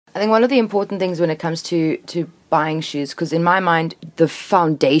I think one of the important things when it comes to buying shoes, because in my mind, the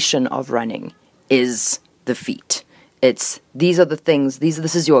foundation of running is the feet. These are the things,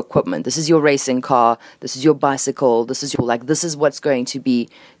 this is your equipment, this is your racing car, this is your bicycle, this is what's going to be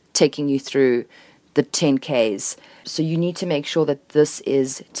taking you through the 10Ks. So you need to make sure that this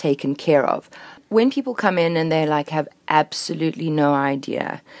is taken care of. When people come in and they have absolutely no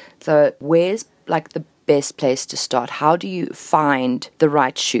idea, so where's the best place to start? How do you find the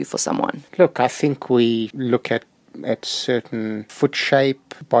right shoe for someone? Look, I think we look at certain foot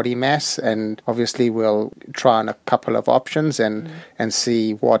shape, body mass, and obviously we'll try on a couple of options and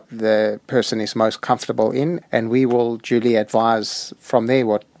see what the person is most comfortable in, and we will duly advise from there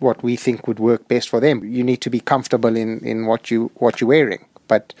what we think would work best for them. You need to be comfortable in what you're wearing,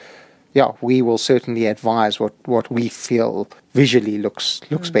 but yeah, we will certainly advise what we feel visually looks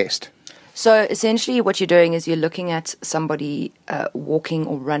best. So essentially what you're doing is you're looking at somebody walking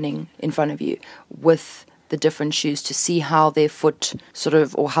or running in front of you with the different shoes to see how their foot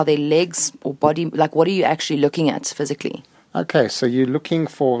or how their legs or body, what are you actually looking at physically? Okay, so you're looking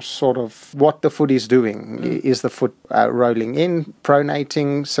for sort of what the foot is doing. Is the foot rolling in,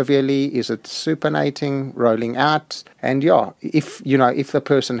 pronating severely? Is it supinating, rolling out? And yeah, if the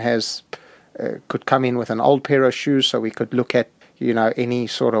person has could come in with an old pair of shoes, so we could look at any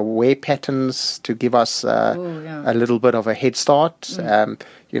sort of wear patterns to give us a little bit of a head start.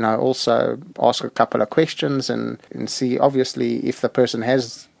 Also ask a couple of questions and see, obviously, if the person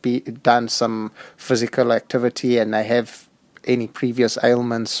has done some physical activity and they have any previous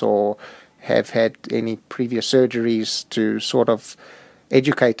ailments or have had any previous surgeries, to sort of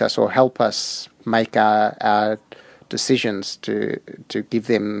educate us or help us make our decisions to give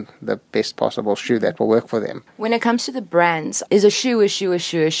them the best possible shoe that will work for them. When it comes to the brands, is a shoe a shoe a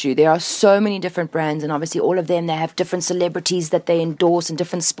shoe a shoe? There are so many different brands, and obviously all of them, they have different celebrities that they endorse and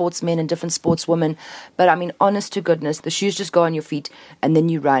different sportsmen and different sportswomen. But I mean, honest to goodness, the shoes just go on your feet and then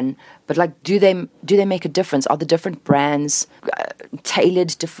you run. But do they make a difference? Are the different brands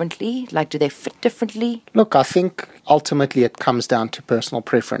tailored differently? Do they fit differently? Look, I think ultimately it comes down to personal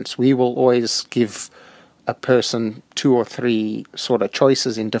preference. We will always give a person 2 or 3 sort of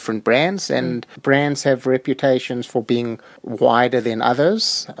choices in different brands, and brands have reputations for being wider than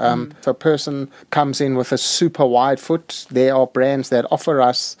others. If a person comes in with a super wide foot, there are brands that offer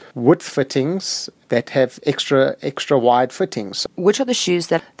us width fittings that have extra wide fittings. Which are the shoes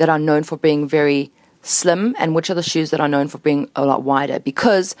that are known for being very slim, and which are the shoes that are known for being a lot wider?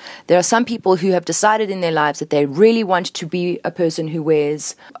 Because there are some people who have decided in their lives that they really want to be a person who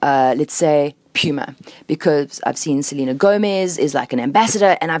wears, let's say, Puma, because I've seen Selena Gomez is an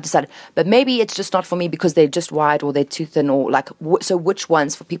ambassador, and I've decided, but maybe it's just not for me because they're just wide or they're too thin, or so which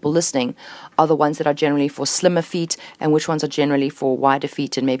ones, for people listening, are the ones that are generally for slimmer feet, and which ones are generally for wider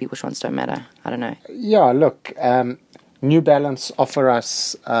feet, and maybe which ones don't matter? I don't know. Yeah, look, New Balance offer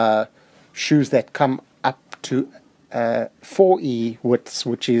us shoes that come up to 4E widths,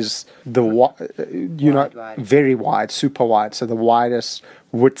 which is the wide. Very wide, super wide. So the widest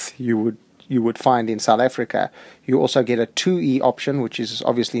width you would find in South Africa. You also get a 2E option, which is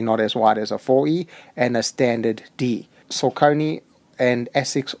obviously not as wide as a 4E, and a standard D. Saucony and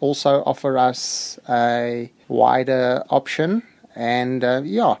Asics also offer us a wider option. And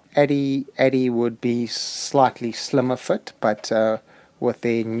Addy would be slightly slimmer fit, but with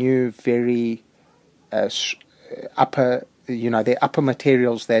their new very upper, their upper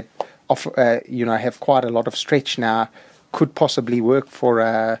materials that offer, have quite a lot of stretch now, could possibly work for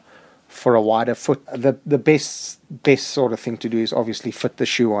a wider foot. The best sort of thing to do is obviously fit the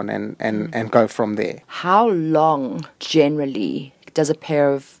shoe on and go from there. How long generally does a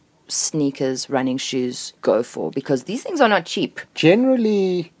pair of sneakers, running shoes, go for? Because these things are not cheap.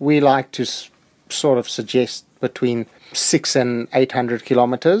 Generally, we like to sort of suggest between 600 and 800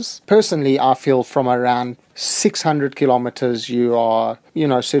 kilometers. Personally, I feel from around 600 kilometers, you are,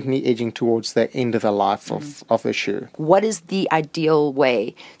 certainly edging towards the end of the life of the shoe. What is the ideal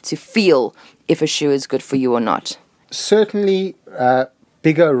way to feel if a shoe is good for you or not? Certainly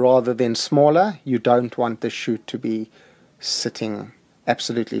bigger rather than smaller. You don't want the shoe to be sitting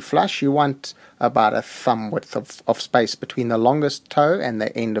absolutely flush. You want about a thumb width of space between the longest toe and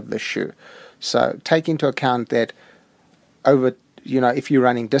the end of the shoe. So take into account that if you're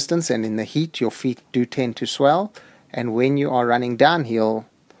running distance and in the heat, your feet do tend to swell. And when you are running downhill,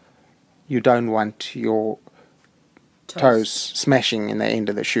 you don't want your toes smashing in the end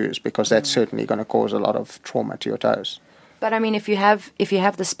of the shoes, because that's certainly going to cause a lot of trauma to your toes. But I mean, if you have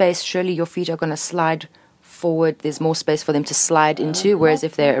the space, surely your feet are going to slide forward. There's more space for them to slide into, whereas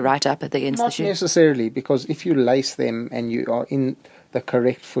if they're right up against the shoe. Not necessarily, because if you lace them and you are in the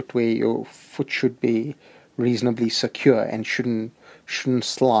correct footwear. Your foot should be reasonably secure and shouldn't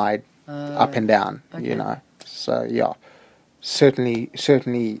slide up and down. Okay. You know, so yeah, certainly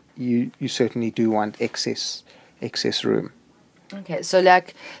you certainly do want excess room. Okay, so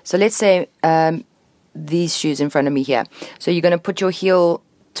let's say these shoes in front of me here. So you're going to put your heel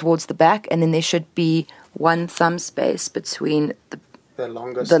towards the back, and then there should be one thumb space between The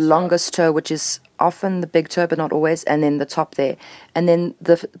longest toe, which is often the big toe, but not always, and then the top there. And then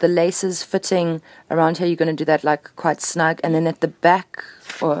the laces fitting around here, you're going to do that like quite snug. And then at the back,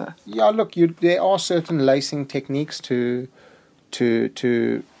 or... Yeah, look, there are certain lacing techniques to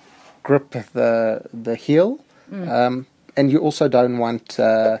grip the heel. And you also don't want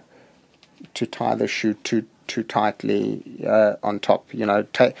to tie the shoe too tightly on top. You know,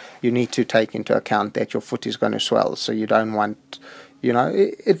 you need to take into account that your foot is going to swell, so you don't want... You know,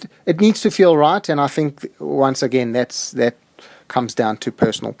 it needs to feel right, and I think once again that comes down to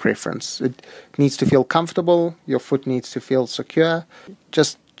personal preference. It needs to feel comfortable. Your foot needs to feel secure.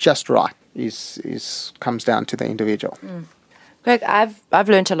 Just right comes down to the individual. Craig, I've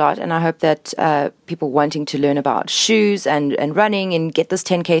learned a lot, and I hope that people wanting to learn about shoes and running and get this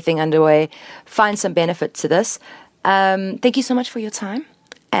 10K thing underway find some benefit to this. Thank you so much for your time.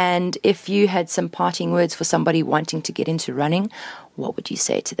 And if you had some parting words for somebody wanting to get into running, what would you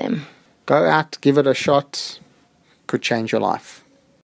say to them? Go out, give it a shot. Could change your life.